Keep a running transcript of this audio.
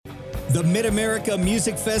The Mid-America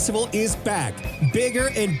Music Festival is back, bigger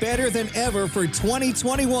and better than ever for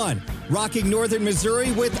 2021, rocking Northern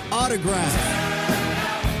Missouri with Autograph,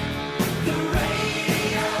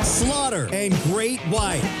 Slaughter, and Great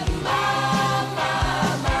White.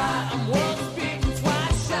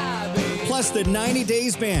 Plus the 90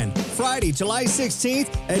 Days Band, Friday, July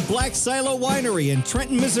 16th at Black Silo Winery in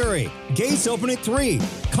Trenton, Missouri. Gates open at 3.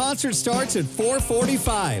 Concert starts at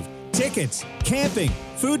 4:45. Tickets, camping,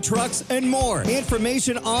 food trucks, and more.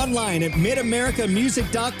 Information online at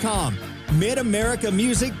midamericamusic.com.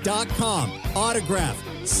 midamericamusic.com. Autograph,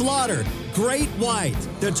 Slaughter, Great White.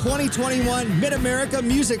 The 2021 Mid-America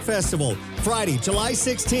Music Festival, Friday, July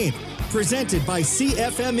 16th. Presented by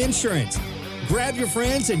CFM Insurance. Grab your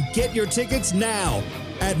friends and get your tickets now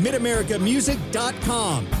at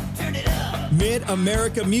midamericamusic.com. Turn it up.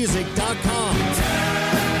 midamericamusic.com.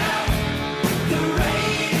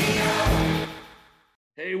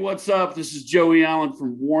 Hey, what's up? This is Joey Allen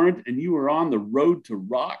from Warrant, and you are on the road to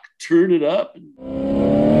rock. Turn it up.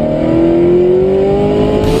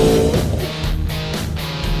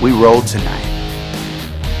 We roll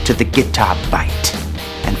tonight to the guitar bite.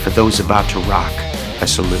 And for those about to rock, I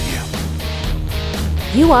salute you.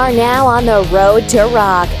 You are now on the road to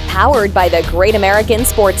rock, powered by the Great American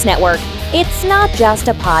Sports Network. It's not just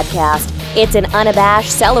a podcast. It's an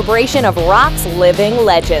unabashed celebration of rock's living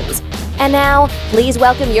legends. And now, please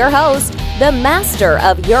welcome your host, the master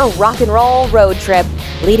of your rock and roll road trip,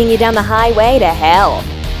 leading you down the highway to hell,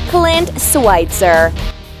 Clint Schweitzer.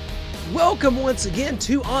 Welcome once again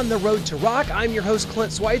to On the Road to Rock. I'm your host,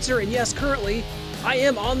 Clint Schweitzer, and yes, currently, I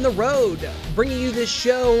am on the road, bringing you this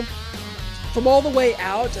show from all the way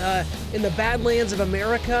out in the Badlands of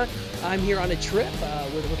America. I'm here on a trip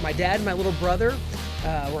with my dad and my little brother.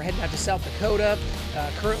 We're heading out to South Dakota.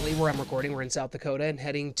 Currently, where I'm recording, we're in South Dakota and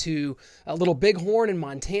heading to Little Bighorn in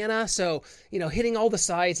Montana. So, hitting all the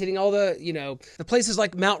sites, hitting all the, the places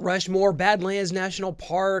like Mount Rushmore, Badlands National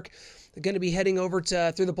Park. They're going to be heading over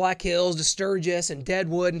to through the Black Hills to Sturgis and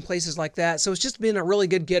Deadwood and places like that. So it's just been a really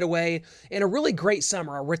good getaway and a really great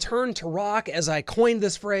summer. A return to rock, as I coined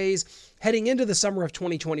this phrase, heading into the summer of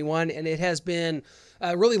 2021. And it has been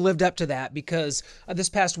really lived up to that because this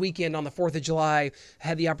past weekend on the 4th of July, I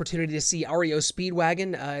had the opportunity to see REO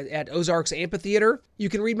Speedwagon at Ozarks Amphitheater. You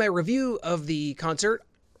can read my review of the concert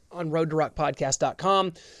on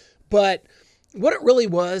roadtorockpodcast.com. But what it really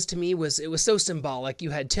was to me was it was so symbolic. You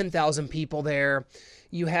had 10,000 people there.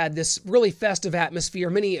 You had this really festive atmosphere,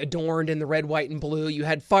 many adorned in the red, white, and blue. You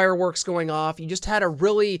had fireworks going off. You just had a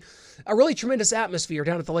really tremendous atmosphere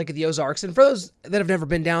down at the Lake of the Ozarks. And for those that have never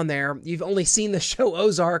been down there, you've only seen the show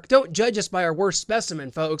Ozark. Don't judge us by our worst specimen,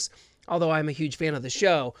 folks, although I'm a huge fan of the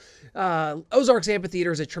show. Ozarks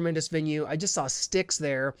Amphitheater is a tremendous venue. I just saw Styx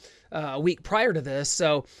there a week prior to this.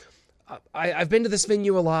 So I've been to this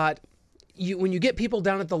venue a lot. When you get people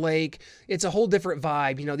down at the lake, it's a whole different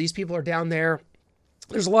vibe. These people are down there.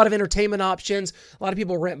 There's a lot of entertainment options. A lot of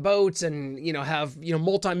people rent boats and, have,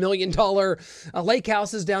 multi-million-dollar lake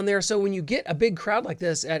houses down there. So when you get a big crowd like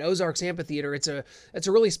this at Ozarks Amphitheater, it's a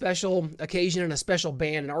really special occasion and a special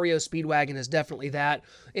band. And REO Speedwagon is definitely that.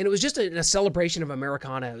 And it was just a celebration of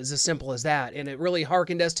Americana. It was as simple as that. And it really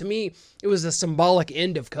harkened us to me. It was a symbolic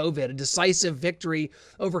end of COVID, a decisive victory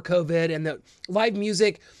over COVID, and the live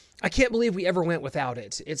music. I can't believe we ever went without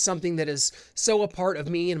it. It's something that is so a part of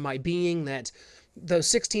me and my being that those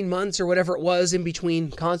 16 months or whatever it was in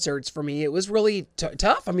between concerts for me, it was really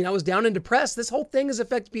tough. I mean, I was down and depressed. This whole thing has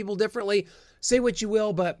affected people differently. Say what you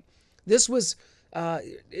will, but this was,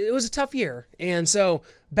 it was a tough year. And so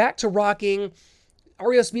back to rocking.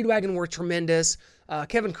 REO Speedwagon were tremendous.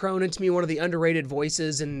 Kevin Cronin, to me, one of the underrated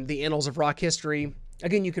voices in the annals of rock history.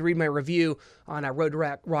 Again, you can read my review on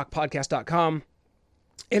roadtorockpodcast.com.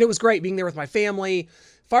 And it was great being there with my family,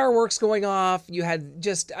 fireworks going off. You had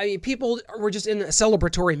people were just in a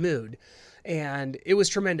celebratory mood, and it was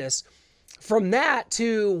tremendous. From that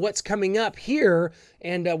to what's coming up here,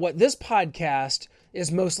 and what this podcast is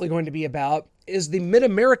mostly going to be about, is the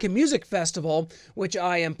Mid-America Music Festival, which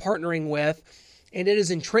I am partnering with. And it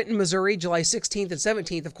is in Trenton, Missouri, July 16th and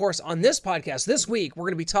 17th. Of course, on this podcast this week, we're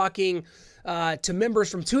going to be talking to members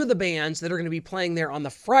from two of the bands that are going to be playing there on the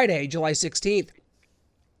Friday, July 16th.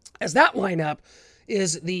 As that lineup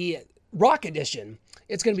is the rock edition.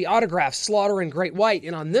 It's going to be Autograph, Slaughter, and Great White.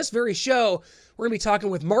 And on this very show, we're going to be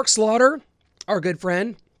talking with Mark Slaughter, our good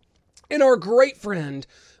friend, and our great friend,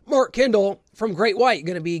 Mark Kendall from Great White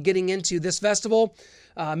going to be getting into this festival,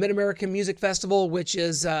 Mid-American Music Festival, which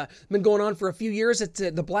has been going on for a few years. It's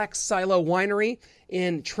at the Black Silo Winery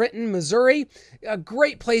in Trenton, Missouri. A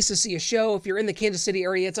great place to see a show. If you're in the Kansas City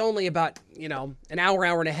area, it's only about, an hour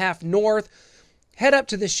and a half north. Head up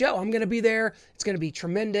to the show. I'm going to be there. It's going to be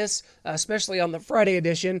tremendous, especially on the Friday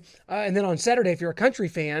edition. And then on Saturday, if you're a country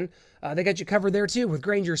fan, they got you covered there too with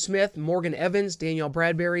Granger Smith, Morgan Evans, Danielle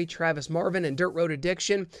Bradbury, Travis Marvin, and Dirt Road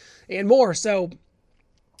Addiction, and more. So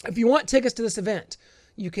if you want tickets to this event,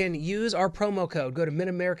 you can use our promo code. Go to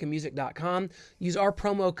midamericanmusic.com, use our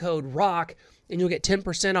promo code ROCK, and you'll get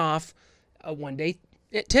 10% off a one-day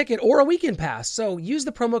ticket or a weekend pass. So use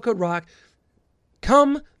the promo code ROCK.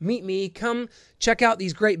 Come meet me. Come check out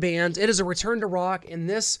these great bands. It is a return to rock, and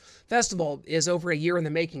this festival is over a year in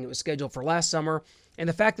the making. It was scheduled for last summer, and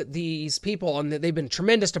the fact that these people, and they've been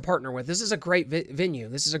tremendous to partner with. This is a great venue.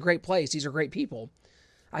 This is a great place. These are great people.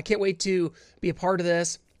 I can't wait to be a part of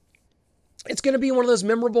this. It's going to be one of those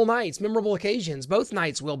memorable nights, memorable occasions. Both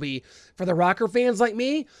nights will be for the rocker fans like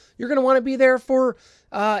me. You're going to want to be there for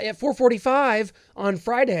at 4:45 on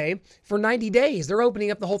Friday for 90 days. They're opening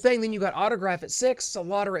up the whole thing. Then you got Autograph at 6,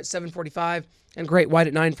 Slaughter at 7:45, and Great White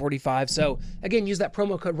at 9:45. So again, use that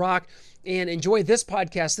promo code ROCK and enjoy this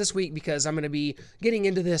podcast this week, because I'm going to be getting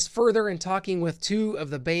into this further and talking with two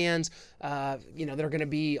of the bands, that are going to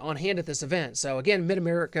be on hand at this event. So again,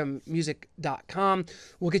 midamericanmusic.com.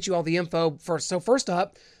 We'll get you all the info first. So first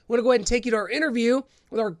up, I want to go ahead and take you to our interview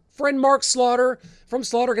with our friend Mark Slaughter from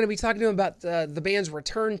Slaughter. Going to be talking to him about the band's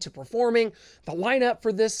return to performing, the lineup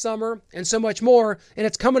for this summer, and so much more. And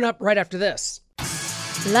it's coming up right after this.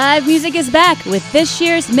 Live music is back with this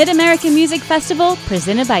year's Mid-American Music Festival,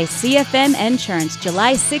 presented by CFM Insurance,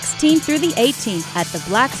 July 16th through the 18th at the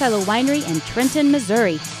Black Silo Winery in Trenton,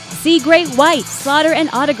 Missouri. See Great White, Slaughter, and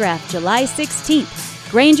Autograph, July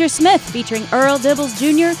 16th. Granger Smith featuring Earl Dibbles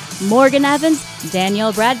Jr., Morgan Evans,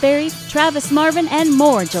 Danielle Bradbury, Travis Marvin, and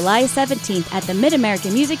more, July 17th at the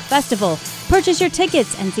Mid-American Music Festival. Purchase your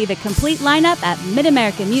tickets and see the complete lineup at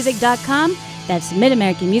midamericanmusic.com. That's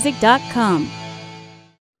midamericanmusic.com.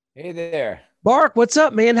 Hey there. Mark, what's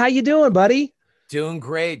up, man? How you doing, buddy? Doing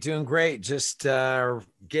great. Just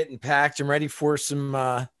getting packed and ready for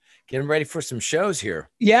some shows here.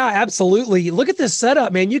 Yeah, absolutely. Look at this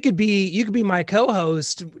setup, man. You could be my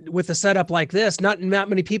co-host with a setup like this. Not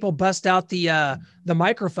many people bust out the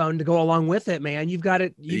microphone to go along with it, man. You've got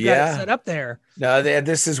it set up there. No,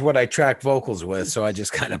 this is what I track vocals with, so I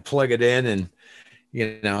just kind of plug it in, and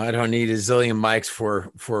I don't need a zillion mics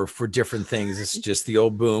for different things. It's just the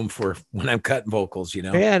old boom for when I'm cutting vocals,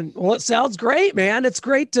 Man, well, it sounds great, man. It's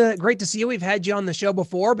great to see you. We've had you on the show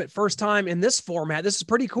before, but first time in this format. This is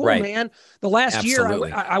pretty cool, right, man. The last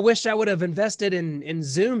Absolutely. year, I wish I would have invested in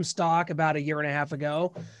Zoom stock about a year and a half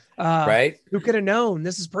ago. Right. Who could have known?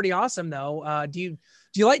 This is pretty awesome, though. Do you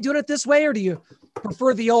like doing it this way, or do you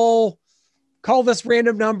prefer the old call this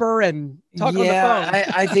random number and talk on the phone?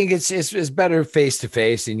 I think it's better face to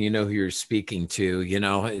face, and who you're speaking to.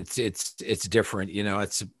 It's different.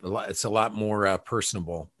 It's a lot more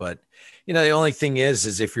personable. But the only thing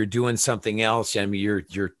is if you're doing something else, I mean,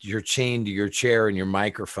 you're chained to your chair and your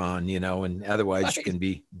microphone, and otherwise right, you can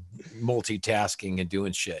be multitasking and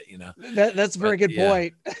doing shit. That's a very good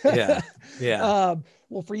point. Yeah.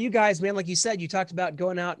 Well, for you guys, man, like you said, you talked about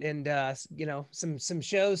going out and, some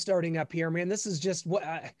shows starting up here, man. This is just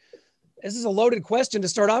this is a loaded question to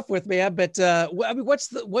start off with, man. But what's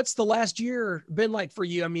the last year been like for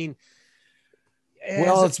you? I mean,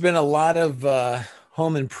 it's been a lot of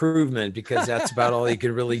home improvement, because that's about all you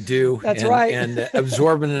can really do. That's right. And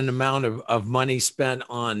absorbing amount of money spent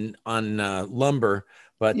on lumber.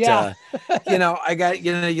 But, yeah. I got,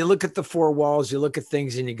 you look at the four walls, you look at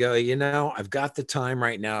things and you go, I've got the time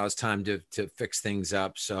right now. It's time to fix things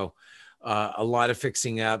up. So a lot of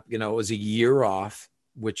fixing up, it was a year off,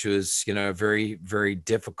 which was, very, very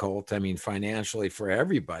difficult. I mean, financially for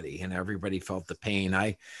everybody, and everybody felt the pain.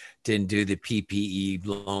 I didn't do the PPE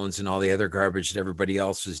loans and all the other garbage that everybody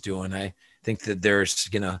else was doing. I think that there's,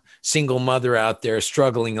 single mother out there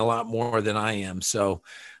struggling a lot more than I am. So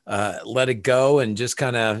let it go and just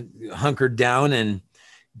kind of hunkered down and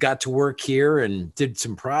got to work here and did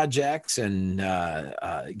some projects and,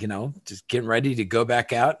 just getting ready to go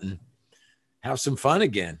back out and have some fun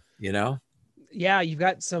again, Yeah, you've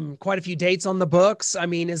got quite a few dates on the books. I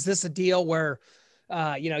mean, is this a deal where,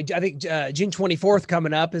 I think June 24th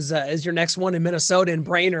coming up is your next one in Minnesota in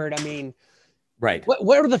Brainerd. I mean, right.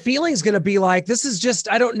 What are the feelings going to be like? This is just,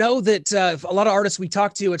 I don't know that a lot of artists we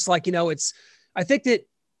talk to, it's like, I think that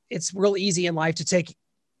it's real easy in life to take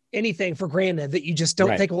anything for granted that you just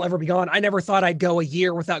don't think will ever be gone. I never thought I'd go a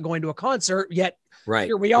year without going to a concert, yet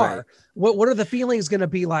here we are. What are the feelings going to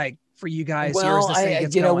be like for you guys?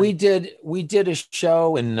 Well, we did a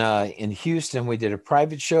show in Houston. We did a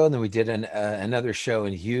private show, and then we did another show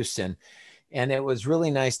in Houston, and it was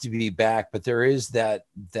really nice to be back. But there is that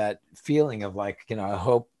feeling of like,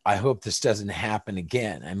 I hope this doesn't happen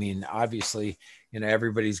again. I mean, obviously,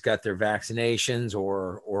 everybody's got their vaccinations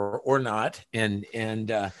or not, and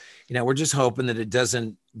we're just hoping that it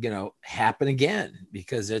doesn't happen again,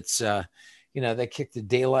 because it's they kick the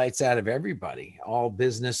daylights out of everybody, all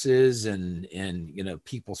businesses and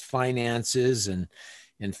people's finances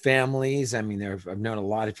and families. I mean, I've known a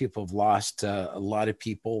lot of people have lost a lot of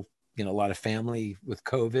people, a lot of family with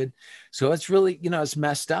COVID. So it's really, it's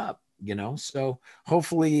messed up, so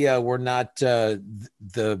hopefully we're not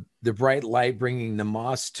the bright light bringing the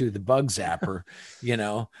moss to the bug zapper,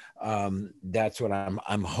 that's what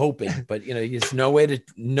I'm hoping, but there's no way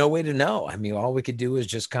to know. I mean, all we could do is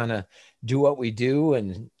just kind of do what we do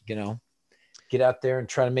and, get out there and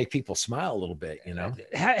try to make people smile a little bit,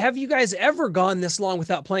 Have you guys ever gone this long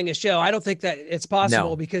without playing a show? I don't think that it's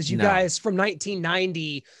possible, because you guys from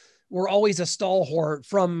 1990 were always a stalwart.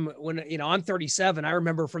 From when, I'm 37. I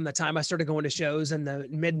remember from the time I started going to shows in the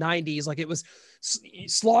mid 90s, like it was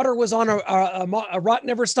Slaughter was on a Rock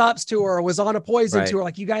Never Stops tour, was on a Poison tour.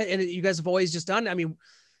 Like you guys have always just done. I mean,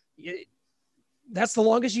 that's the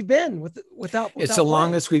longest you've been without it's the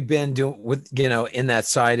longest we've been doing with, in that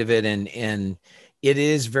side of it. And it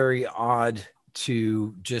is very odd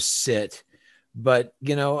to just sit, but,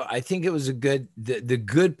 I think it was the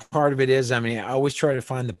good part of it is, I mean, I always try to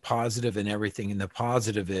find the positive in everything. And the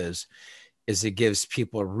positive is it gives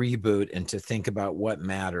people a reboot and to think about what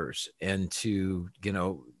matters and to,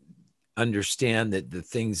 understand that the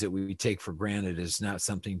things that we take for granted is not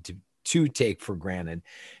something to take for granted,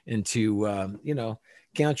 and to,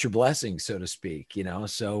 count your blessings, so to speak,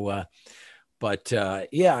 so, but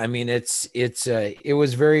I mean, it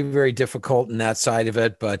was very, very difficult in that side of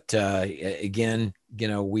it. But again,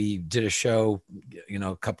 we did a show,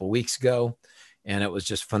 a couple of weeks ago, and it was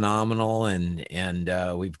just phenomenal.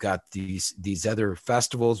 And we've got these other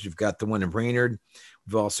festivals. We've got the one in Brainerd.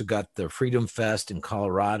 We've also got the Freedom Fest in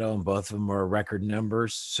Colorado, and both of them are record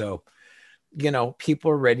numbers. So,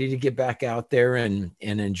 people are ready to get back out there and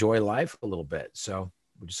enjoy life a little bit. So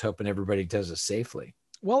we're just hoping everybody does it safely.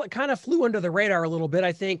 Well, it kind of flew under the radar a little bit.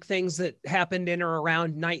 I think things that happened in or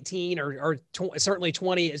around 19 or certainly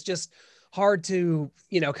 20 is just hard to,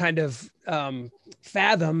 kind of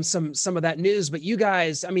fathom some of that news. But you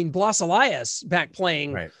guys, I mean, Blas Elias back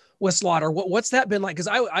playing with Slaughter. What's that been like? Because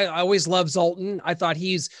I always loved Zoltan. I thought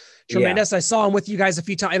he's tremendous. I saw him with you guys a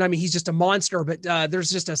few times, and I mean, he's just a monster. But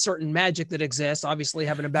there's just a certain magic that exists. Obviously,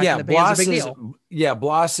 having him back in the band is a big deal. Yeah,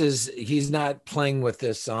 Blas he's not playing with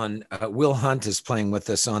us on. Will Hunt is playing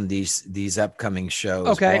with us on these upcoming shows.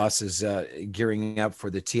 Okay, Blas is gearing up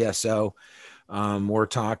for the TSO. We're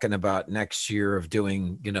talking about next year of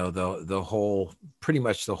doing, the whole, pretty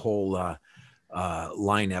much the whole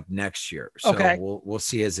lineup next year. So we'll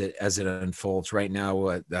see as it unfolds. Right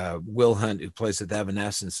now, Will Hunt, who plays with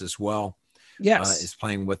Evanescence as well, is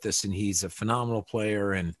playing with us, and he's a phenomenal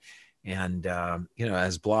player. And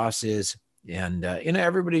as Blas is, and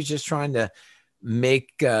everybody's just trying to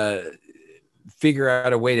figure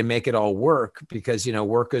out a way to make it all work, because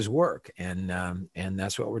work is work, and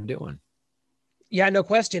that's what we're doing. Yeah, no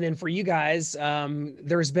question. And for you guys,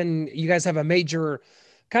 you guys have a major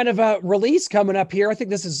kind of a release coming up here. I think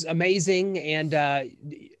this is amazing. And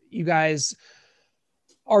you guys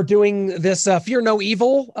are doing this Fear No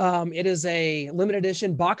Evil. It is a limited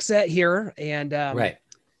edition box set here. And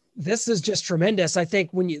this is just tremendous. I think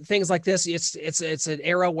when things like this, it's an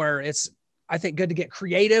era where it's, I think, good to get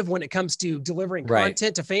creative when it comes to delivering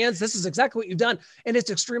content to fans. This is exactly what you've done. And it's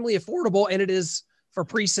extremely affordable. And it is for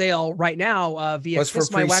pre-sale right now via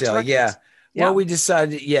Kiss My Wax Records. Yeah. Well, we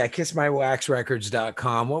decided,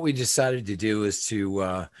 kissmywaxrecords.com. What we decided to do is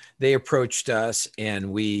they approached us,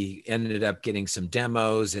 and we ended up getting some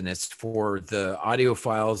demos, and it's for the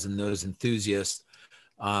audiophiles and those enthusiasts.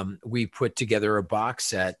 We put together a box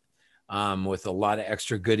set with a lot of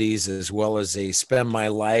extra goodies, as well as a Spend My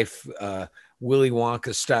Life Willy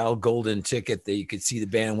Wonka style golden ticket that you could see the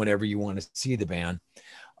band whenever you want to see the band.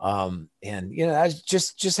 And I was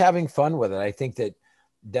just having fun with it. I think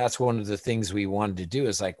that's one of the things we wanted to do,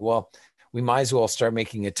 is like, well, we might as well start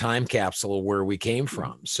making a time capsule of where we came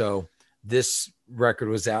from. So this record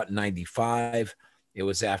was out in 95. It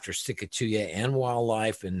was after Stick It To Ya and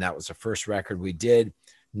Wildlife. And that was the first record we did.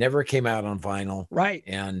 Never came out on vinyl. Right.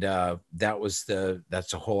 And that's the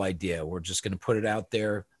whole idea. We're just going to put it out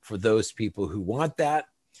there, for those people who want that.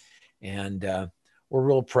 And we're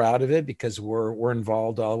real proud of it because we're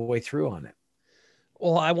involved all the way through on it.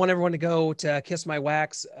 Well, I want everyone to go to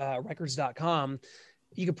kissmywaxrecords.com.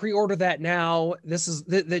 You can pre-order that now.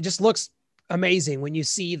 That just looks amazing when you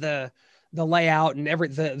see the layout and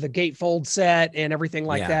the gatefold set and everything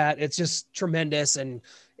like that. It's just tremendous. And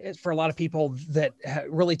it's for a lot of people that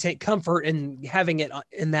really take comfort in having it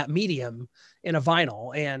in that medium in a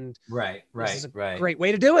vinyl. And this is a great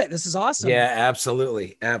way to do it. This is awesome. Yeah,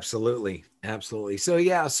 absolutely.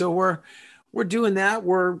 So we're doing that.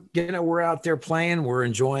 We're out there playing. We're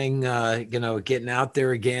enjoying, getting out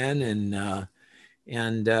there again.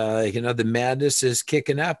 And the madness is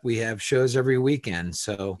kicking up. We have shows every weekend.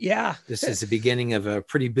 So yeah, this is the beginning of a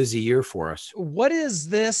pretty busy year for us. What is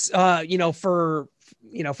this, for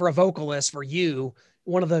a vocalist, for you,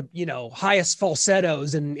 one of the, highest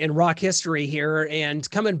falsettos in rock history here, and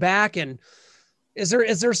coming back, and is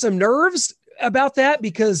there some nerves about that?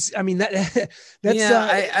 Because I mean, that's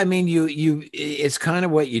it's kind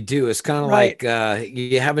of what you do. It's kind of like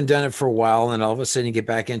you haven't done it for a while, and all of a sudden you get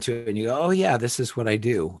back into it and you go, oh yeah, this is what I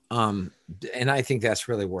do. And I think that's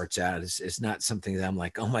really where it's at. It's not something that I'm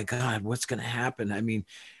like, oh my God, what's going to happen? I mean,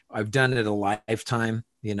 I've done it a lifetime.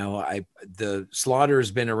 The Slaughter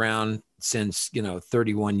has been around since,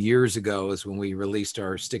 31 years ago is when we released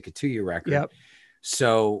our Stick It To You record. Yep.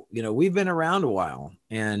 So, we've been around a while,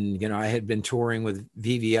 and, I had been touring with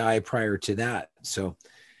VVI prior to that. So,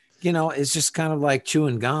 it's just kind of like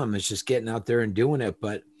chewing gum. It's just getting out there and doing it.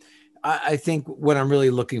 But I think what I'm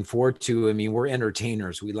really looking forward to, I mean, we're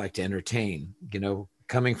entertainers. We like to entertain,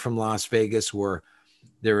 coming from Las Vegas, where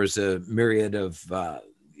there is a myriad of,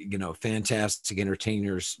 fantastic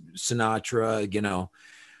entertainers, Sinatra,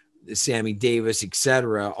 Sammy Davis,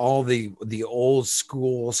 etc. All the old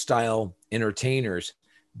school style entertainers.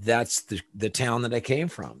 That's the town that I came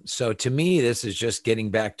from. So to me, this is just getting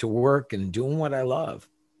back to work and doing what I love.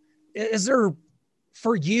 Is there,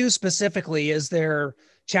 for you specifically, is there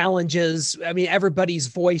challenges? I mean, everybody's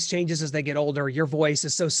voice changes as they get older. Your voice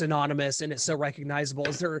is so synonymous and it's so recognizable.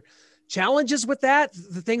 Is there challenges with that?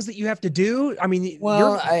 The things that you have to do? I mean,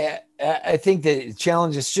 I think the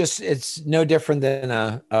challenge is it's no different than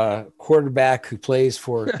a quarterback who plays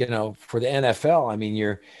for, for the NFL. I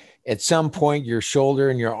mean, at some point your shoulder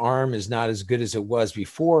and your arm is not as good as it was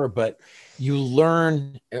before, but you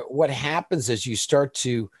learn. What happens is you start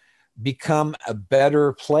to become a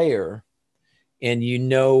better player, and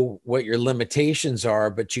what your limitations are,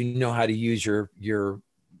 but you know how to use your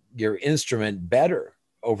instrument better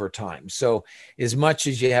over time. So as much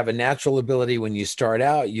as you have a natural ability when you start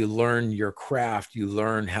out, you learn your craft, you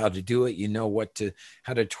learn how to do it,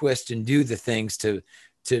 how to twist and do the things to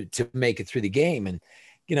make it through the game. And,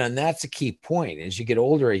 and that's a key point. As you get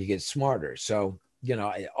older, you get smarter. So,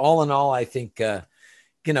 all in all, I think,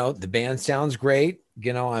 the band sounds great.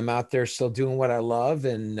 I'm out there still doing what I love,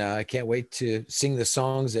 and I can't wait to sing the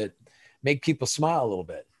songs that make people smile a little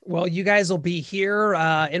bit. Well, you guys will be here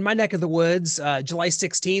in my neck of the woods, July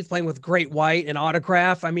 16th, playing with Great White and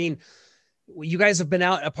Autograph. I mean, you guys have been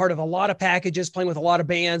out a part of a lot of packages, playing with a lot of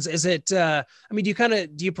bands. Is it, do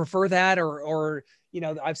you prefer that, or,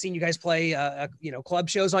 I've seen you guys play, club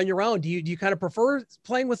shows on your own. Do you kind of prefer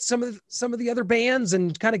playing with some of the other bands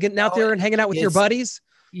and kind of getting out there and hanging out with your buddies?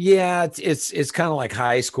 Yeah, it's kind of like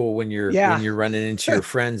high school when you're running into your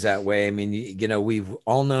friends that way. I mean, we've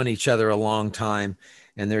all known each other a long time.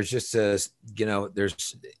 And there's just there's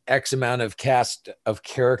X amount of cast of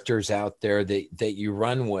characters out there that you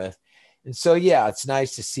run with. And so, yeah, it's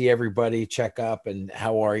nice to see everybody check up and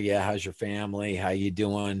how are you? How's your family? How you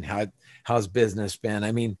doing? How's business been?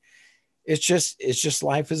 I mean, it's just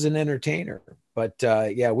life as an entertainer. But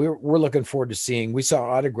we're looking forward to seeing. We saw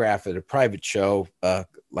Autograph at a private show,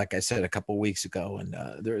 like I said, a couple of weeks ago, and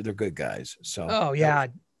they're good guys. So, oh yeah.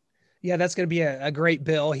 Yeah, that's going to be a great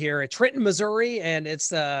bill here at Trenton, Missouri, and it's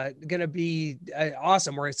going to be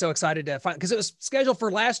awesome. We're so excited to find, because it was scheduled for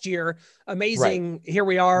last year. Amazing. Right. Here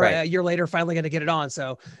we are a year later, finally going to get it on.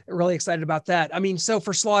 So really excited about that. I mean, so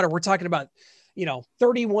for Slaughter, we're talking about,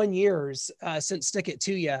 31 years since Stick It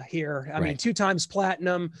To You here. I mean, 2 times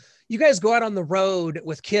platinum. You guys go out on the road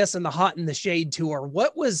with Kiss and the Hot in the Shade tour.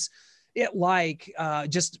 What was it like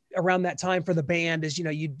just around that time for the band? Is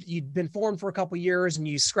you'd been formed for a couple of years and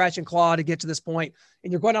you scratch and claw to get to this point,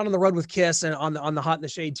 and you're going out on the road with Kiss and on the Hot in the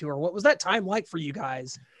Shade tour. What was that time like for you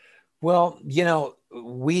guys? Well,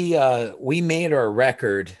 we made our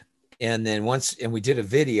record, and then we did a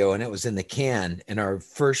video, and it was in the can. And our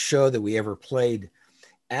first show that we ever played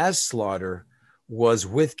as Slaughter was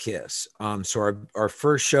with Kiss. So our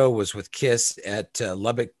first show was with Kiss at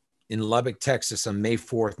Lubbock in Lubbock, Texas on May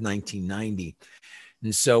 4th, 1990.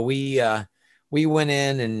 And so we went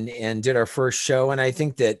in and did our first show. And I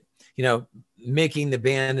think that, making the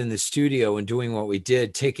band in the studio and doing what we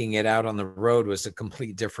did, taking it out on the road was a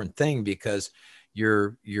complete different thing, because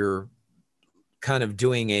you're kind of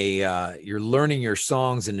doing you're learning your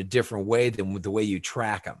songs in a different way than the way you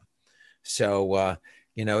track them. So,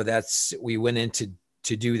 we went in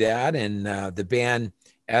to do that. And the band,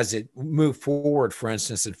 as it moved forward, for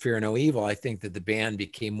instance, at Fear No Evil, I think that the band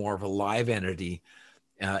became more of a live entity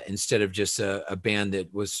instead of just a band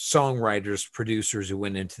that was songwriters, producers who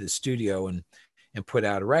went into the studio and put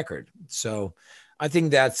out a record. So I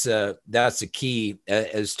think that's a key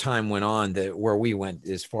as time went on, that where we went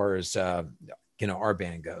as far as, our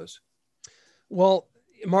band goes. Well,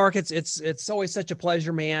 Mark, it's always such a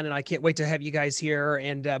pleasure, man. And I can't wait to have you guys here.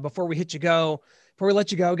 And before we let you go,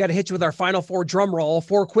 got to hit you with our final 4 drum roll,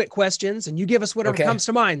 4 quick questions, and you give us whatever comes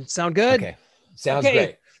to mind. Sound good? Okay. Sounds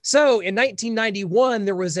great. So in 1991,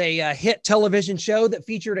 there was a hit television show that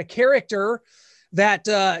featured a character that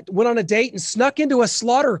went on a date and snuck into a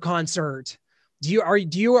Slaughter concert. Are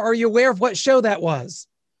you aware of what show that was?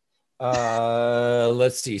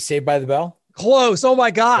 Let's see. Saved by the Bell? Close. Oh my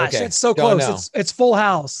gosh. Okay. It's so close. It's Full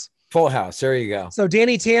House. Full House. There you go. So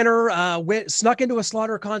Danny Tanner snuck into a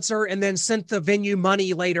Slaughter concert and then sent the venue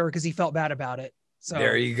money later because he felt bad about it. So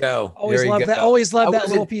there you go. Always love that. Always love that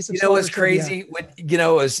little piece of. What's crazy?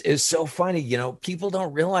 Is so funny. People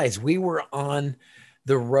don't realize we were on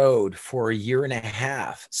the road for a year and a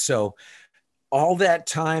half. So all that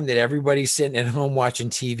time that everybody's sitting at home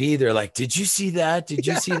watching TV, they're like, "Did you see that? Did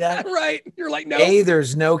you see that?" Right? You're like, "No." A,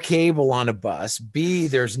 there's no cable on a bus. B,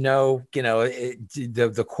 there's no,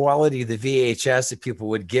 the quality of the VHS that people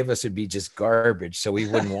would give us would be just garbage, so we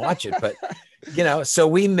wouldn't watch it. But so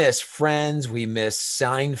we miss Friends, we miss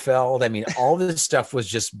Seinfeld. I mean, all this stuff was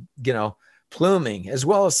just, pluming, as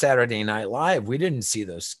well as Saturday Night Live. We didn't see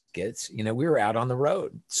those skits. We were out on the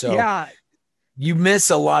road. So yeah, you miss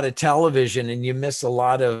a lot of television and you miss a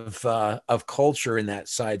lot of culture in that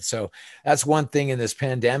side. So that's one thing in this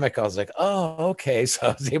pandemic. I was like, oh, okay. So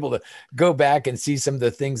I was able to go back and see some of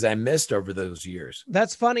the things I missed over those years.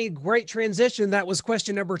 That's funny. Great transition. That was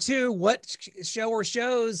question number 2. What show or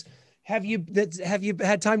shows have you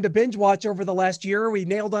had time to binge watch over the last year? We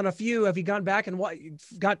nailed on a few. Have you gone back and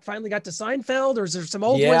finally got to Seinfeld, or is there some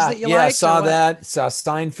old ones that you like? Yeah, saw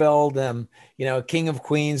Seinfeld, King of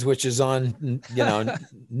Queens, which is on,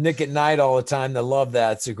 Nick at Night all the time. I love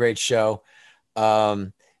that. It's a great show.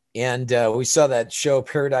 And we saw that show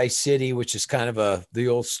Paradise City, which is kind of the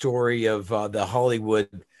old story of the Hollywood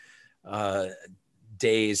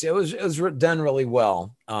days. It was done really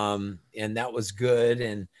well. And that was good.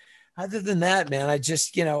 And other than that, man, I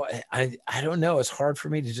just, I don't know. It's hard for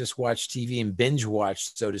me to just watch TV and binge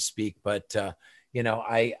watch, so to speak. But,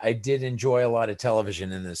 I did enjoy a lot of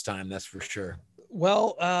television in this time. That's for sure.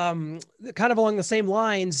 Well, kind of along the same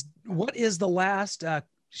lines, what is the last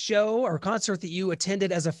show or concert that you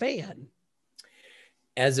attended as a fan?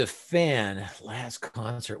 As a fan, last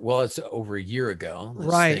concert. Well, it's over a year ago.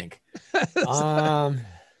 Right.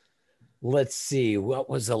 Let's see.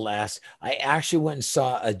 What was the last? I actually went and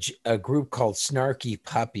saw a group called Snarky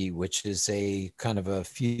Puppy, which is a kind of a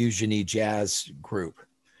fusion-y jazz group.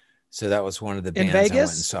 So that was one of the bands I went and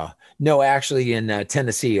saw. No, actually in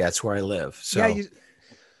Tennessee. That's where I live. So,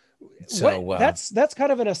 that's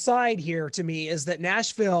kind of an aside here to me, is that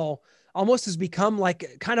Nashville almost has become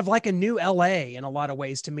kind of like a new LA in a lot of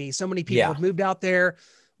ways to me. So many people have moved out there.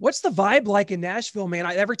 What's the vibe like in Nashville, man?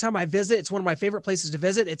 Every time I visit, it's one of my favorite places to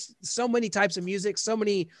visit. It's so many types of music, so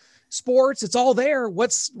many sports. It's all there.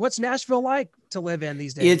 What's Nashville like to live in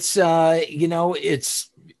these days? It's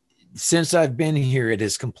since I've been here, it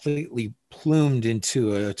has completely plumed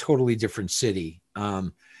into a totally different city.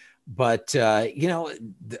 But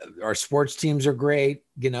our sports teams are great.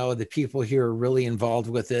 The people here are really involved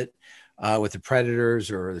with it, with the Predators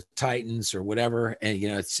or the Titans or whatever. And,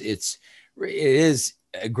 it is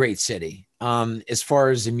a great city. As far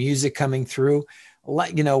as the music coming through,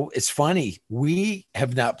 it's funny. We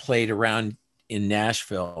have not played around in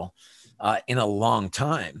Nashville in a long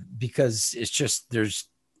time, because it's just,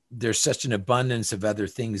 there's such an abundance of other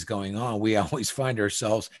things going on. We always find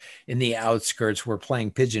ourselves in the outskirts. We're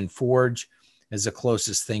playing Pigeon Forge as the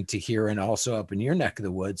closest thing to here, and also up in your neck of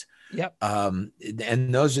the woods. Yep. And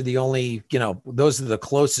those are the only, those are the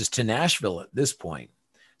closest to Nashville at this point.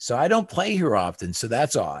 So I don't play here often, so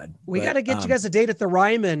that's odd. We got to get you guys a date at the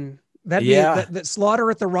Ryman. That'd be that Slaughter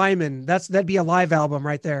at the Ryman. That'd be a live album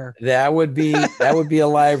right there. That would be a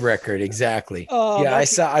live record. Exactly. Oh, yeah.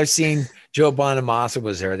 I've seen Joe Bonamassa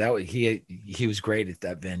was there. He was great at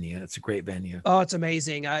that venue. It's a great venue. Oh, it's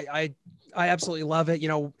amazing. I absolutely love it.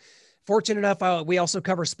 Fortunate enough, we also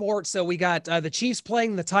cover sports. So we got the Chiefs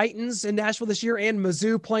playing the Titans in Nashville this year, and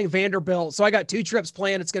Mizzou playing Vanderbilt. So I got 2 trips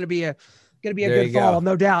planned. It's going to be a good fall,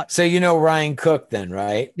 no doubt. So Ryan Cook then,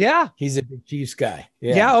 right? Yeah, he's a big Chiefs guy.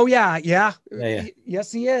 Yeah. Oh yeah. Yeah.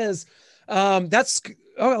 Yes, he is. Let's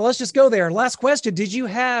just go there. Last question: did you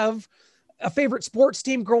have a favorite sports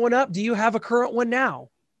team growing up? Do you have a current one now?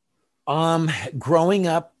 Growing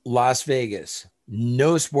up, Las Vegas.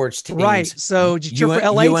 No sports teams. Right. So did you cheer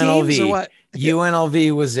for LA teams or what?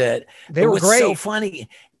 UNLV was it. They were what's great. So funny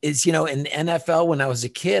is, in the NFL, when I was a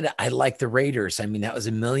kid, I liked the Raiders. I mean, that was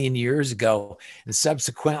a million years ago. And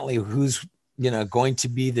subsequently, who's, going to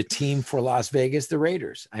be the team for Las Vegas? The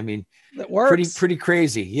Raiders. I mean, that works. Pretty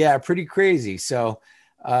crazy. Yeah, pretty crazy. So,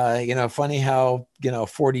 funny how,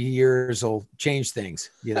 40 years will change things,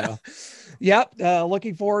 Yep.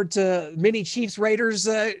 Looking forward to many Chiefs Raiders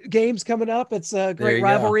games coming up. It's a great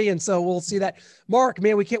rivalry. And so we'll see that. Mark,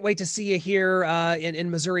 man, we can't wait to see you here in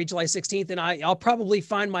Missouri, July 16th. And I'll probably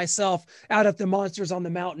find myself out at the Monsters on the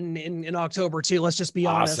Mountain in October too. Let's just be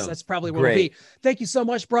honest. That's probably where we'll be. Thank you so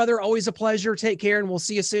much, brother. Always a pleasure. Take care. And we'll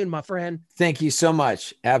see you soon, my friend. Thank you so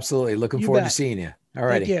much. Absolutely. Looking forward to seeing you. All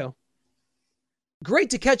right. Thank you.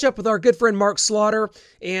 Great to catch up with our good friend Mark Slaughter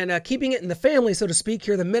and keeping it in the family, so to speak,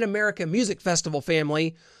 here, the Mid-America Music Festival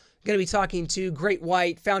family. Going to be talking to Great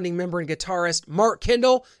White founding member and guitarist Mark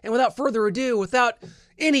Kendall. And without further ado, without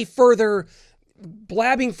any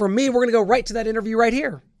blabbing from me, we're going to go right to that interview right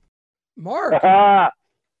here. Mark.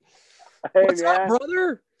 What's up,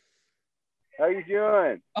 brother? How you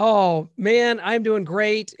doing? Oh, man, I'm doing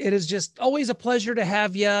great. It is just always a pleasure to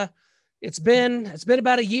have you. It's been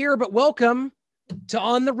about a year, but welcome to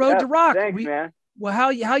On the Road to Rock. Thanks, man. Well, how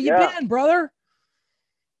you been, brother?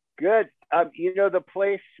 Good. The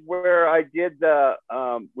place where I did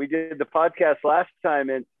we did the podcast last time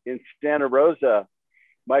in Santa Rosa,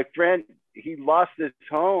 my friend, he lost his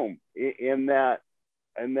home in that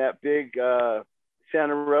big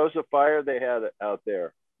Santa Rosa fire they had out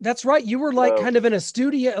there. That's right. You were kind of in a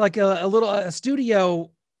studio, like a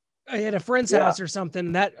studio at a friend's house or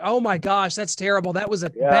something. Oh my gosh, that's terrible. That was a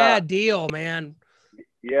bad deal, man.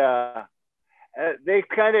 Yeah. They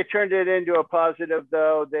kind of turned it into a positive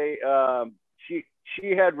though. They,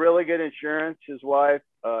 she had really good insurance, his wife,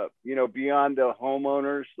 beyond the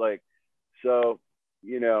homeowners. They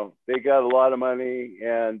got a lot of money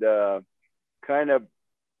and, kind of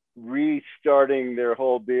restarting their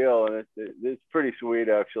whole deal. And it's pretty sweet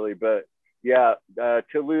actually, but to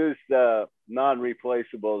lose the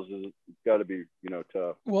non-replaceables is got to be,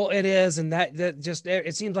 tough. Well, it is. And that just,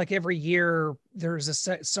 it seems like every year there's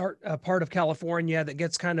a part of California that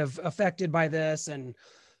gets kind of affected by this. And,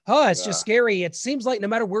 it's just scary. It seems like no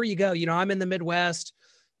matter where you go, I'm in the Midwest,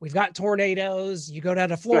 we've got tornadoes, you go down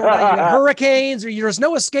to Florida, you got hurricanes, or there's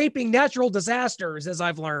no escaping natural disasters, as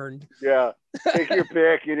I've learned. Yeah. Take your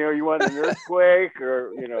pick, you want an earthquake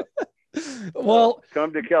or, well,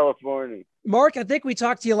 come to California. Mark, I think we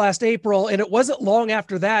talked to you last April, and it wasn't long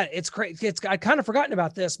after that. It's crazy. I'd kind of forgotten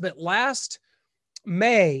about this, but last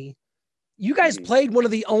May, you guys played one of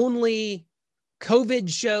the only COVID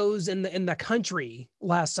shows in the country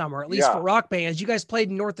last summer, at least for rock bands. You guys played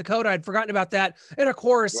in North Dakota. I'd forgotten about that. And of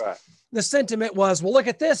course, the sentiment was, well, look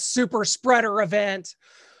at this super spreader event.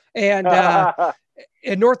 And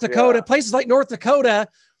in North Dakota, places like North Dakota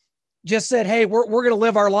just said, hey, we're going to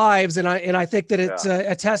live our lives. And I think that it's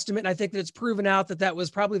a testament. And I think that it's proven out that was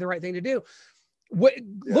probably the right thing to do.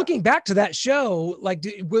 Looking back to that show,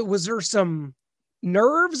 was there some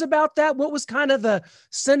nerves about that? What was kind of the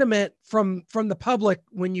sentiment from the public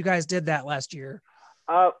when you guys did that last year?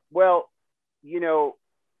 Well,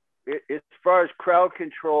 as far as crowd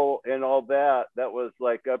control and all that was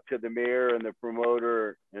up to the mayor and the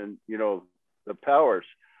promoter and, the powers.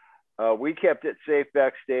 We kept it safe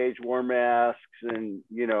backstage, wore masks and,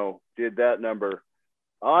 did that number.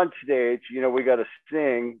 On stage, we got to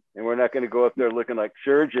sing and we're not going to go up there looking like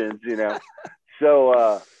surgeons,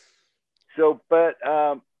 but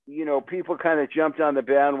people kind of jumped on the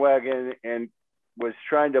bandwagon and was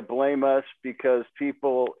trying to blame us because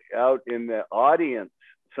people out in the audience,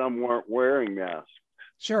 some weren't wearing masks.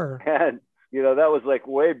 Sure. And, that was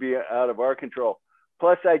way out of our control.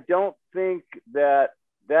 Plus, I don't think that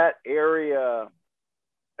area,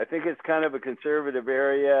 I think it's kind of a conservative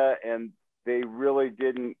area and they really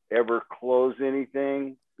didn't ever close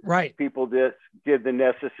anything. Right. People did the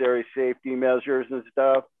necessary safety measures and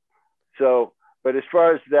stuff. So, but as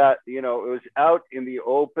far as that, it was out in the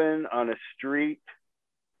open on a street.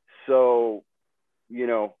 So,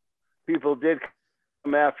 people did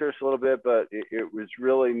come after us a little bit, but it was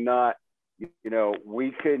really not,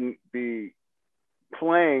 we couldn't be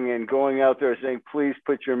playing and going out there saying, please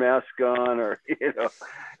put your mask on, or, it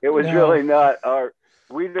was really not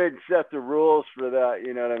we didn't set the rules for that,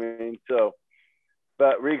 you know what I mean? So,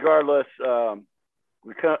 but regardless, the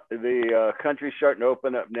country's starting to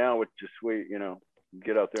open up now, which is sweet,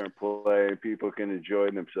 get out there and play, and people can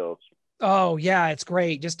enjoy themselves. Oh yeah, it's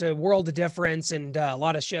great. Just a world of difference, and a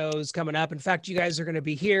lot of shows coming up. In fact, you guys are going to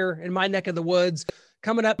be here in my neck of the woods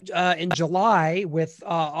coming up in July with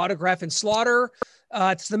Autograph and Slaughter.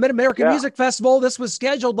 It's the Mid-American Music Festival. This was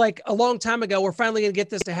scheduled like a long time ago. We're finally going to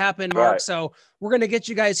get this to happen, Mark. Right. So we're going to get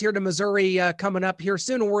you guys here to Missouri coming up here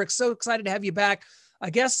soon. And we're so excited to have you back.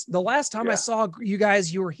 I guess the last time I saw you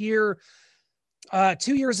guys, you were here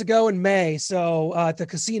 2 years ago in May. So at the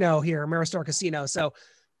casino here, Maristar Casino. So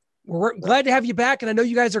we're glad to have you back. And I know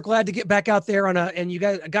you guys are glad to get back out there and you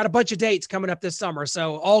guys got a bunch of dates coming up this summer.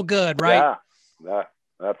 So all good, right? Yeah,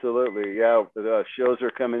 absolutely. Yeah. The shows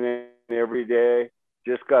are coming in every day.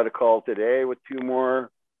 Just got a call today with 2 more.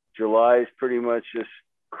 July is pretty much just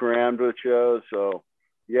crammed with shows. So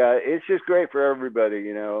yeah, it's just great for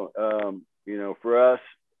everybody, for us,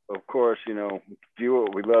 of course, do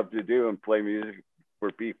what we love to do and play music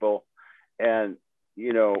for people. And,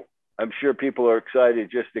 I'm sure people are excited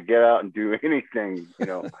just to get out and do anything,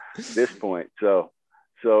 at this point. So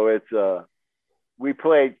it's, we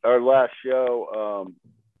played our last show,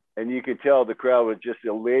 and you could tell the crowd was just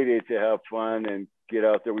elated to have fun and get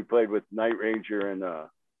out there. We played with Night Ranger and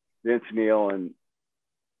Vince Neil, and,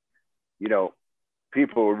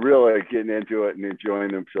 people were really getting into it and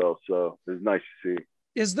enjoying themselves. So it was nice to see.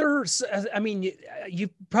 Is there,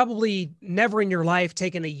 you've probably never in your life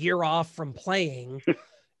taken a year off from playing.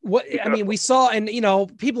 We saw, and,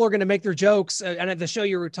 people are going to make their jokes. And the show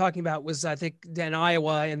you were talking about was, I think, in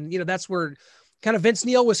Iowa. And, that's where kind of Vince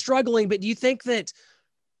Neil was struggling. But do you think that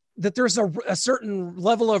there's a certain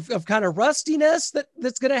level of kind of rustiness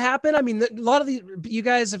that's going to happen? I mean, a lot of you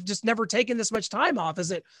guys have just never taken this much time off.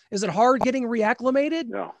 Is it hard getting reacclimated?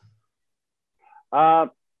 No.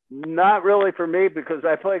 Not really for me, because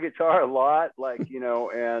I play guitar a lot,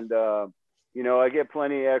 and, I get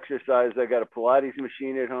plenty of exercise. I got a Pilates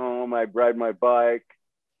machine at home. I ride my bike.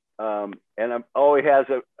 And I always have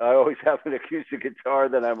an acoustic guitar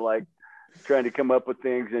that I'm like trying to come up with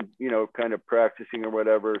things and, kind of practicing or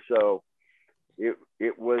whatever. So it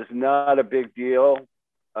was not a big deal.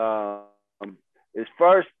 As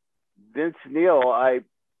far as Vince Neil, I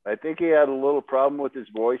think he had a little problem with his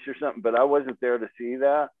voice or something, but I wasn't there to see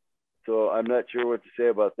that. So I'm not sure what to say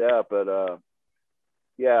about that, but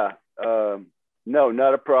no,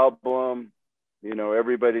 not a problem.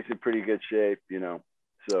 Everybody's in pretty good shape,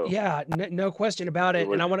 so. Yeah, no question about it.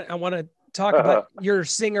 And I want to talk about your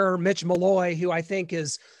singer, Mitch Malloy, who I think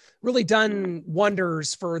has really done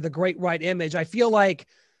wonders for the Great White image. I feel like,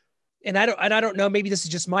 and I don't know, maybe this is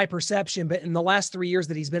just my perception, but in the last 3 years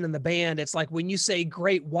that he's been in the band, it's like when you say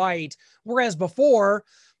Great White, whereas before,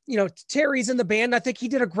 Terry's in the band. I think he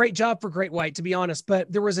did a great job for Great White, to be honest,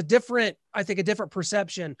 but there was a different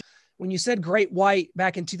perception. When you said Great White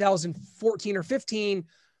back in 2014 or 15,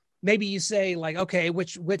 maybe you say like, okay,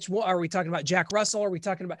 which one are we talking about? Jack Russell? Are we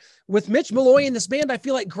talking about with Mitch Malloy in this band? I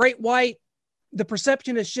feel like Great White, the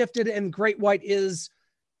perception has shifted, and Great White is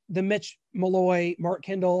the Mitch Malloy, Mark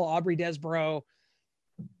Kendall, Aubrey Desborough,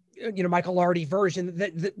 Michael Lardy version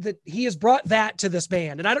that he has brought that to this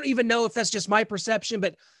band. And I don't even know if that's just my perception,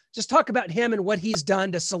 but just talk about him and what he's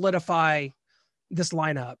done to solidify this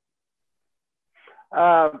lineup.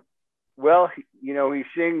 Well, he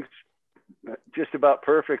sings just about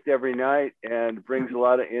perfect every night and brings a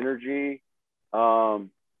lot of energy.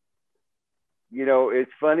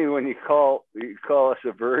 It's funny when you call us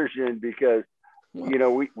a version, because,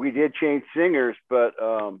 we did change singers, but,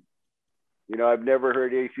 I've never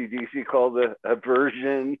heard AC/DC called a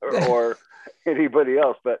version or anybody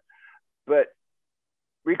else, but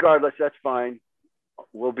regardless, that's fine.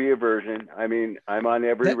 We'll be a version. I mean, I'm on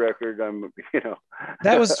every record.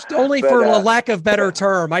 That was only for a lack of better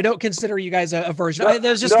term. I don't consider you guys a version. That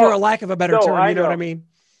was just for a lack of a better term. You know what I mean?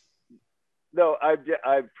 No,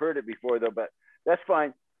 I've heard it before though, but that's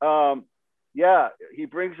fine. He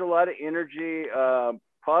brings a lot of energy,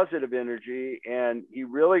 positive energy, and he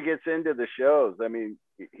really gets into the shows. I mean,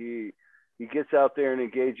 he gets out there and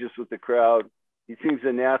engages with the crowd. He seems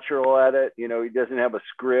a natural at it. He doesn't have a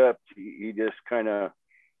script. He just kind of,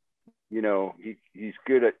 he's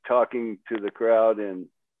good at talking to the crowd and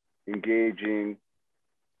engaging,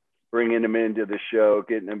 bringing them into the show,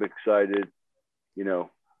 getting them excited.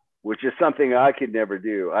 which is something I could never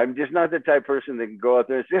do. I'm just not the type of person that can go out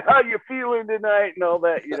there and say, "How you feeling tonight?" and all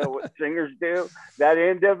that, what singers do, that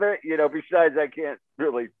end of it, besides I can't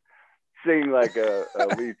really sing like a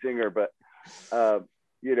lead singer, but,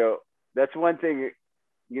 that's one thing,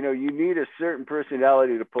 you need a certain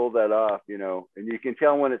personality to pull that off, and you can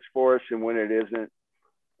tell when it's forced and when it isn't.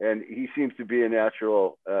 And he seems to be a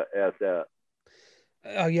natural at that.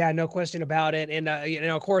 Oh yeah, no question about it. And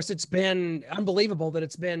of course, it's been unbelievable that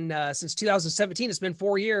it's been since 2017. It's been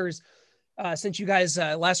 4 years since you guys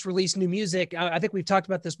last released new music. I think we've talked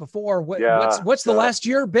about this before. What's the last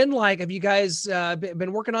year been like? Have you guys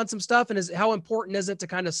been working on some stuff? And how important is it to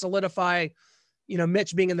kind of solidify,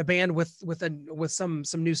 Mitch being in the band with some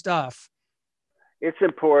new stuff? It's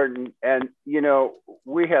important, and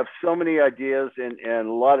we have so many ideas and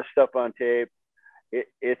a lot of stuff on tape.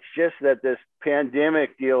 It's just that this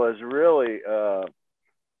pandemic deal is really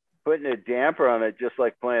putting a damper on it, just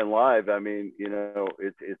like playing live. I mean,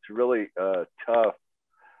 it's really tough,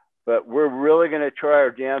 but we're really going to try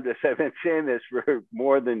our damnedest. I've been saying this for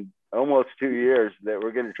more than almost 2 years, that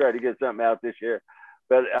we're going to try to get something out this year.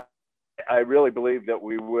 But I really believe that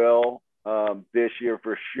we will this year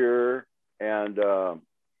for sure. And,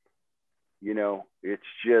 it's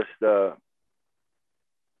just,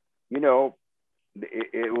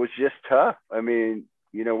 it was just tough. I mean,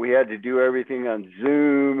 we had to do everything on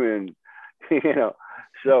Zoom and,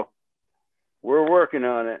 so we're working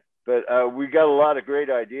on it, but we got a lot of great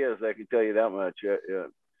ideas. I can tell you that much.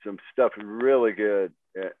 Some stuff is really good.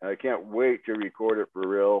 I can't wait to record it for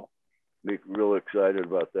real. I'm real excited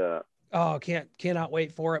about that. Oh, cannot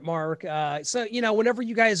wait for it, Mark. So, whenever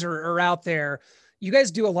you guys are out there, you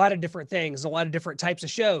guys do a lot of different things, a lot of different types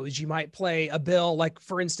of shows. You might play a bill, like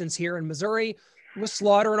for instance, here in Missouri with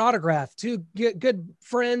Slaughter and Autograph, two good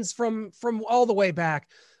friends from all the way back.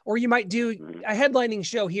 Or you might do a headlining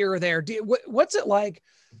show here or there. What's it like,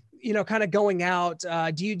 kind of going out?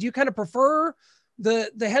 Do you kind of prefer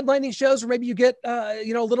the headlining shows, or maybe you get, a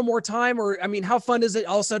little more time? Or, I mean, how fun is it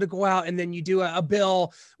also to go out and then you do a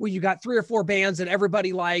bill where you got 3 or 4 bands that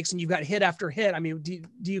everybody likes and you've got hit after hit? I mean, do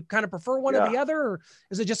you kind of prefer one or the other, or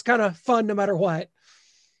is it just kind of fun no matter what?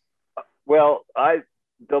 Well,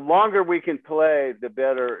 the longer we can play, the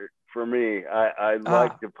better for me. I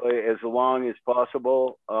like to play as long as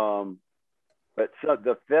possible. But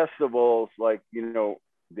the festivals, like, the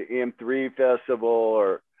M3 festival,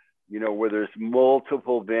 or, where there's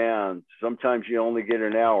multiple bands, sometimes you only get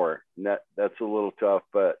an hour, and that's a little tough.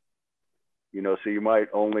 But, so you might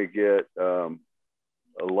only get a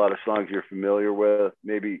lot of songs you're familiar with.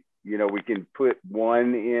 Maybe, we can put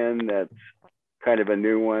one in that's kind of a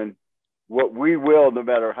new one. What we will, no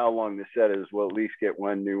matter how long the set is, we'll at least get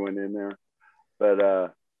one new one in there. But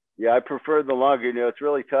I prefer the longer. It's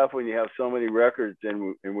really tough when you have so many records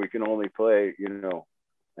and we can only play,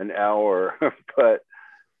 an hour. But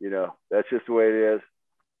that's just the way it is.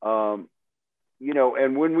 And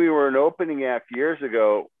when we were an opening act years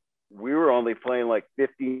ago, we were only playing like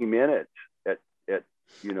 15 minutes at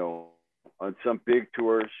on some big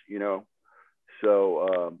tours.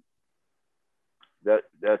 So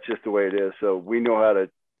that's just the way it is. So we know how to,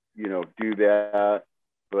 do that,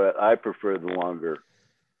 but I prefer the longer.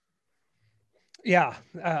 Yeah,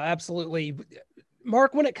 absolutely.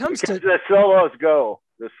 Mark, when it comes to the solos go,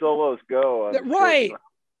 right.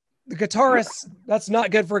 The guitarist, that's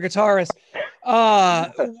not good for a guitarist.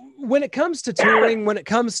 When it comes to touring, when it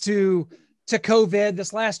comes to COVID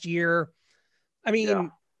this last year, I mean,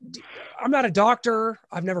 I'm not a doctor.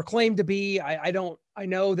 I've never claimed to be. I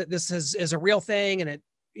know that this is a real thing, and it,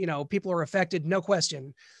 people are affected, no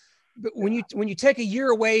question. But when you take a year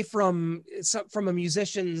away from a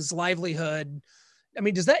musician's livelihood, I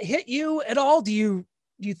mean, does that hit you at all? Do you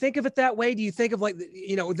think of it that way? Do you think of, like,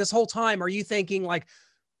 this whole time, are you thinking like,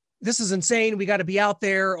 this is insane, we got to be out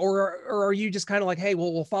there, or are you just kind of like, hey,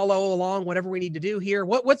 we'll follow along whatever we need to do here?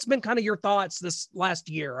 What's been kind of your thoughts this last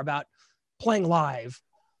year about playing live?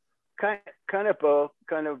 Kind of both.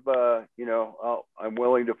 Kind of, I'm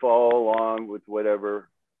willing to follow along with whatever.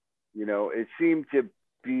 It seemed to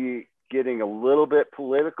be getting a little bit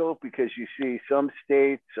political, because you see some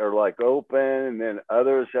states are like open, and then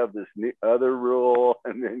others have this new other rule,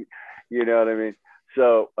 and then, you know what I mean?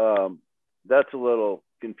 So that's a little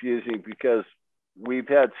confusing, because we've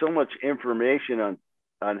had so much information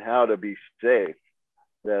on how to be safe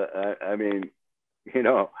that I mean,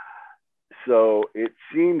 so it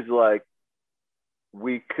seems like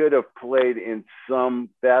we could have played in some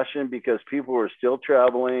fashion, because people were still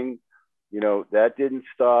traveling. That didn't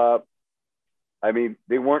stop. I mean,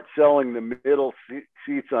 they weren't selling the middle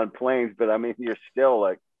seats on planes, but I mean, you're still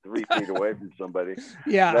like 3 feet away from somebody.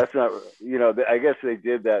 Yeah. That's not, I guess they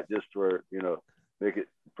did that just for, make it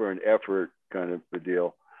for an effort kind of a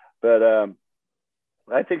deal. But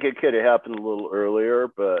I think it could have happened a little earlier,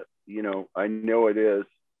 but, I know it is.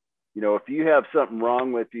 If you have something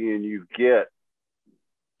wrong with you and you get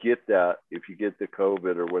that, if you get the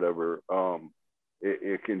COVID or whatever,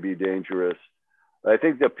 it can be dangerous. I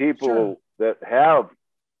think the people that have,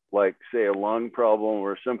 like, say, a lung problem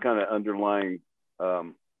or some kind of underlying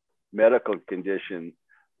medical condition,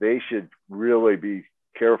 they should really be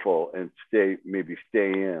careful and stay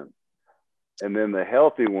in. And then the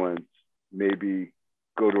healthy ones maybe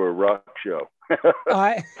go to a rock show.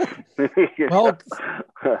 Well,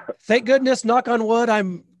 thank goodness, knock on wood,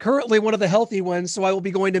 I'm currently one of the healthy ones, so I will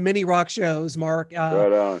be going to many rock shows, Mark.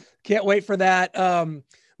 Right on. Can't wait for that. Man,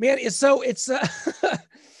 it's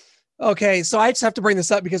okay. So I just have to bring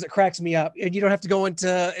this up because it cracks me up, and you don't have to go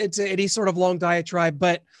into any sort of long diatribe,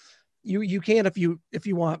 but you can if you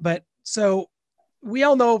want. But so we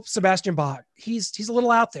all know Sebastian Bach. He's a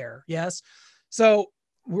little out there, yes. So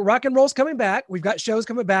rock and roll's coming back. We've got shows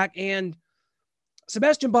coming back, and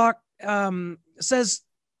Sebastian Bach says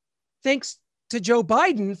thanks to Joe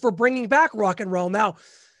Biden for bringing back rock and roll. Now,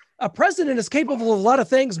 a president is capable of a lot of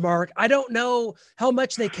things, Mark. I don't know how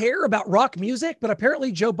much they care about rock music, but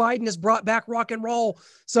apparently Joe Biden has brought back rock and roll.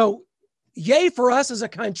 So yay for us as a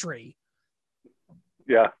country.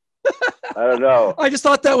 Yeah. I don't know. I just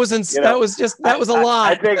thought that was that was a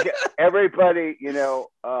lot. I think everybody,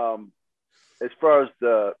 as far as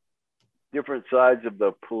the different sides of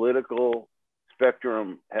the political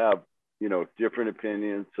spectrum have, different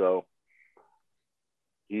opinions. So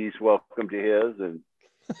he's welcome to his, and,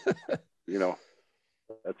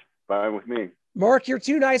 that's fine with me. Mark, you're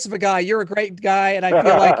too nice of a guy. You're a great guy. And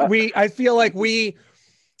I feel like we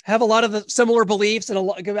have a lot of the similar beliefs,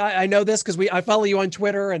 and I know this because I follow you on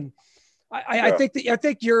Twitter, and I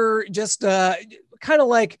think you're just kind of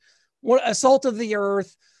like a salt of the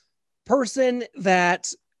earth person,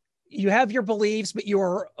 that you have your beliefs, but you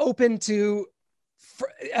are open to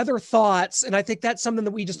other thoughts. And I think that's something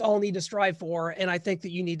that we just all need to strive for. And I think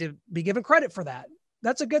that you need to be given credit for that.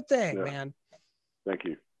 That's a good thing, man. Thank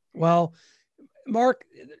you. Well, Mark,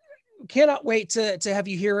 cannot wait to have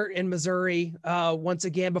you here in Missouri once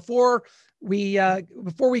again. Before we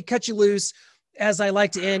cut you loose, as I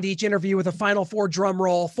like to end each interview with a final 4 drum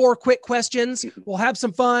roll, 4 quick questions. We'll have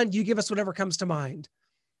some fun. You give us whatever comes to mind.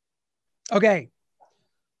 Okay.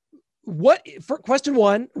 For question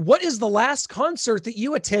 1, what is the last concert that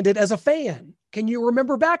you attended as a fan? Can you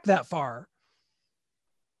remember back that far?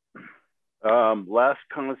 Last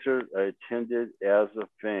concert I attended as a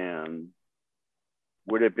fan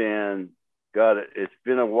would have been, it's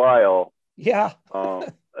been a while. Yeah.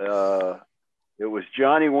 It was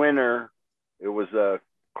Johnny Winter. It was a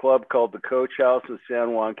club called the Coach House in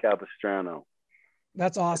San Juan Capistrano.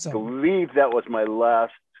 That's awesome. I believe that was my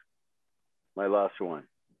last one.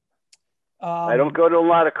 I don't go to a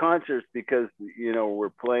lot of concerts because, we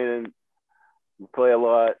play a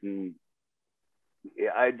lot, and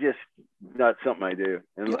I just, not something I do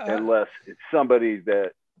unless it's somebody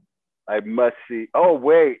that I must see. Oh,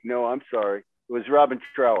 wait, no, I'm sorry. It was Robin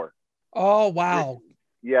Trower. Oh, wow.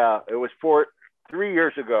 Yeah, it was 3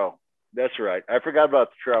 years ago. That's right. I forgot about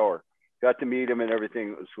the Trower. Got to meet him and everything.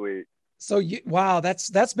 It was sweet. So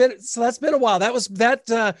that's been a while.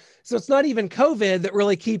 So it's not even COVID that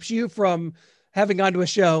really keeps you from having gone to a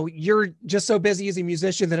show. You're just so busy as a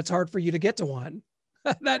musician that it's hard for you to get to one.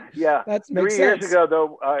 That makes 3 years ago,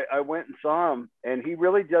 though, I went and saw him, and he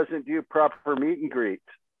really doesn't do proper meet and greets.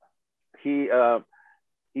 He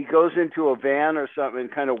goes into a van or something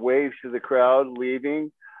and kind of waves to the crowd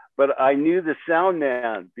leaving. But I knew the sound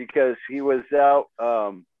man because he was out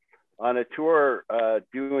on a tour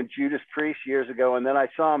doing Judas Priest years ago, and then I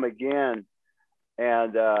saw him again,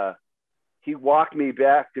 and he walked me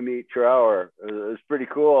back to meet Trower. It was pretty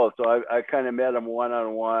cool. So I kind of met him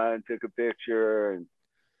one-on-one, took a picture, and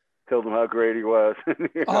told him how great he was. But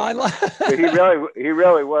he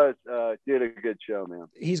really was did a good show, man.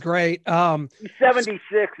 He's great. He's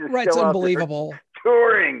 76 and right, still it's unbelievable.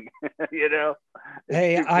 Touring,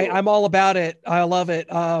 Hey, cool. I'm all about it. I love it.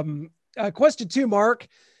 Question 2, Mark.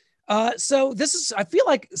 So I feel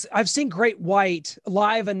like I've seen Great White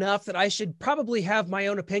live enough that I should probably have my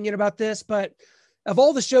own opinion about this, but of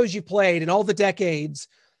all the shows you played in all the decades,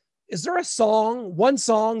 is there one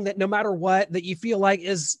song that no matter what, that you feel like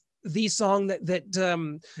is the song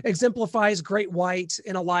that exemplifies Great White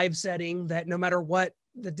in a live setting, that no matter what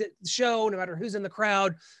the show, no matter who's in the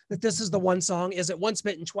crowd, that this is the one song? Is it Once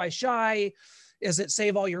Bitten, Twice Shy? Is it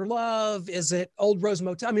Save All Your Love? Is it Old Rose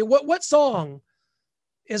Motel? I mean, what song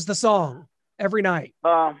is the song every night?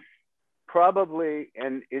 Probably,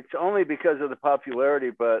 and it's only because of the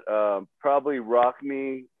popularity, but probably Rock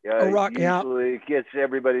Me. Usually gets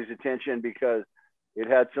everybody's attention because it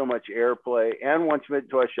had so much airplay, and Once Bitten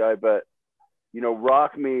Twice Shy. But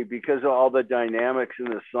Rock Me, because of all the dynamics in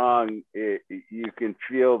the song, you can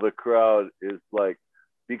feel the crowd is like,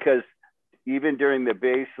 because even during the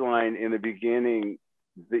bass line in the beginning,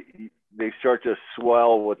 they start to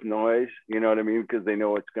swell with noise. You know what I mean? Because they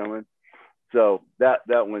know it's coming. So that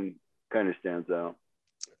one kind of stands out.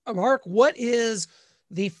 Mark, what is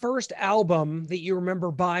the first album that you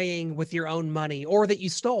remember buying with your own money or that you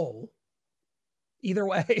stole? Either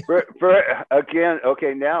way.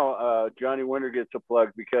 Now Johnny Winter gets a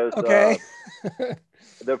plug because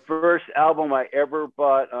the first album I ever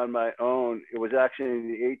bought on my own, it was actually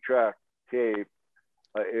in the 8-track tape.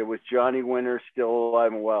 It was Johnny Winter, Still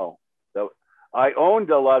Alive and Well. So I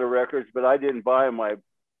owned a lot of records, but I didn't buy them. My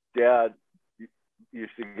dad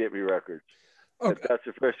used to get me records. Okay. That's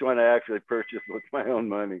the first one I actually purchased with my own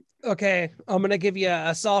money. Okay, I'm going to give you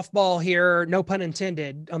a softball here, no pun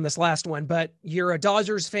intended on this last one, but you're a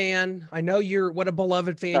Dodgers fan. I know what a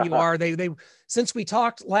beloved fan you are. They since we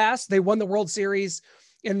talked last, they won the World Series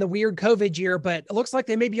in the weird COVID year, but it looks like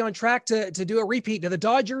they may be on track to do a repeat. Do the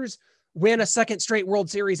Dodgers win a second straight World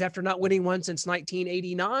Series after not winning one since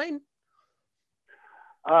 1989?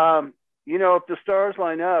 If the stars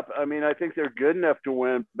line up, I mean, I think they're good enough to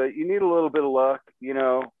win, but you need a little bit of luck,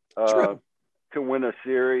 to win a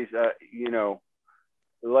series. I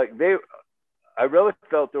really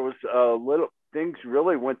felt there was things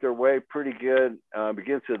really went their way pretty good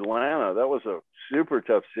against Atlanta. That was a super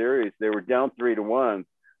tough series. They were down 3-1.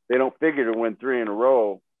 They don't figure to win 3 in a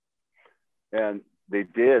row, and they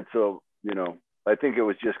did. So, I think it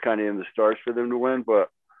was just kind of in the stars for them to win, but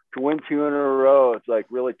to win 2 in a row, it's like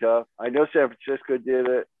really tough. I know San Francisco did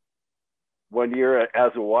it one year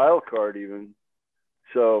as a wild card even.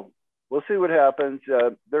 So we'll see what happens.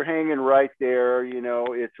 They're hanging right there.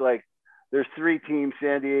 It's like there's 3 teams,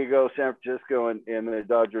 San Diego, San Francisco, and the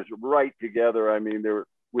Dodgers right together. I mean, they're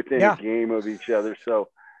within a game of each other. So,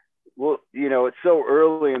 it's so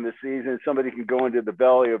early in the season. Somebody can go into the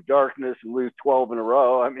valley of darkness and lose 12 in a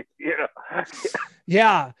row. I mean,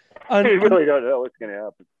 Yeah. I really don't know what's going to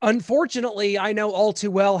happen. Unfortunately, I know all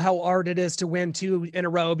too well how hard it is to win 2 in a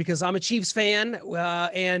row because I'm a Chiefs fan,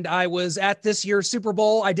 and I was at this year's Super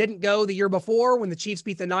Bowl. I didn't go the year before when the Chiefs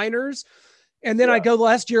beat the Niners, and then I go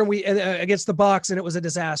last year and we against the Bucs, and it was a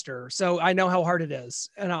disaster. So I know how hard it is,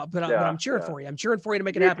 but I'm cheering for you. I'm cheering for you to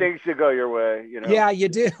make it happen. Things should go your way, Yeah, you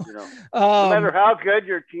do. No matter how good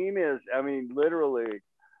your team is, I mean, literally,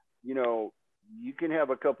 you can have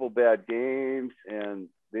a couple bad games and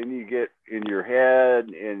then you get in your head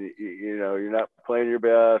and, you're not playing your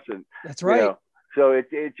best. And that's right. So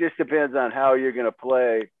it just depends on how you're going to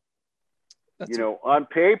play. On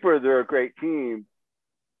paper, they're a great team,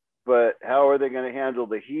 but how are they going to handle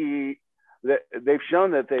the heat? They've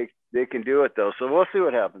shown that they can do it though. So we'll see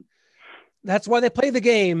what happens. That's why they play the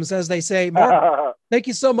games, as they say. Mark, thank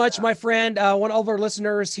you so much, my friend. I want all of our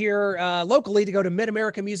listeners here locally to go to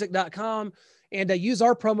midamericamusic.com and use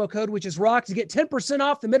our promo code, which is ROCK, to get 10%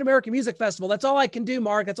 off the Mid-American Music Festival. That's all I can do,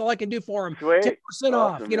 Mark. That's all I can do for them. Sweet. 10%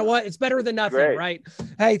 off. You know what? It's better than nothing, right?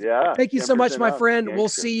 Hey, thank you so much, my friend. We'll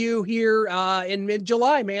see you here in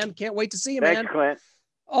mid-July, man. Can't wait to see you, man. Thanks, Clint.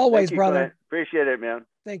 Always, brother. Clint. Appreciate it, man.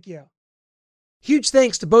 Thank you. Huge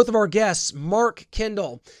thanks to both of our guests, Mark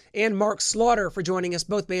Kendall and Mark Slaughter, for joining us.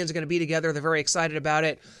 Both bands are going to be together. They're very excited about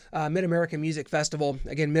it. Mid-American Music Festival.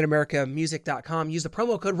 Again, midamericamusic.com. Use the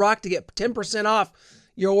promo code ROCK to get 10% off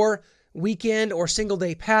your weekend or single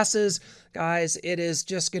day passes. Guys, it is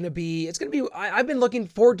just going to be, I've been looking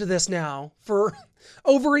forward to this now for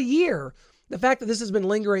over a year. The fact that this has been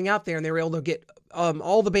lingering out there and they were able to get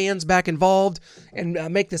all the bands back involved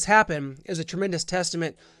and make this happen is a tremendous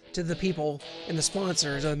testament to the people and the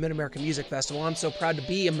sponsors of the Mid-American Music Festival. I'm so proud to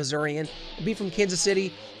be a Missourian, to be from Kansas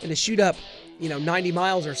City, and to shoot up, 90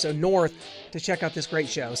 miles or so north to check out this great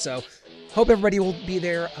show. So hope everybody will be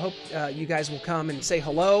there. Hope you guys will come and say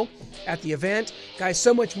hello at the event. Guys,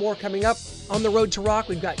 so much more coming up on the Road to Rock.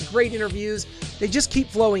 We've got great interviews. They just keep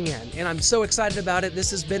flowing in, and I'm so excited about it.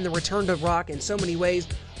 This has been the return to rock in so many ways.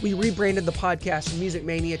 We rebranded the podcast from Music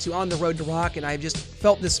Mania to On the Road to Rock, and I've just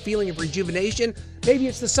felt this feeling of rejuvenation. Maybe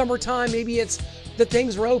it's the summertime, maybe it's that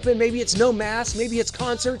things are open, maybe it's no mask, maybe it's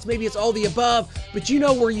concerts, maybe it's all the above, but you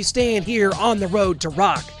know where you stand here on the Road to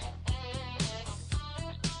Rock.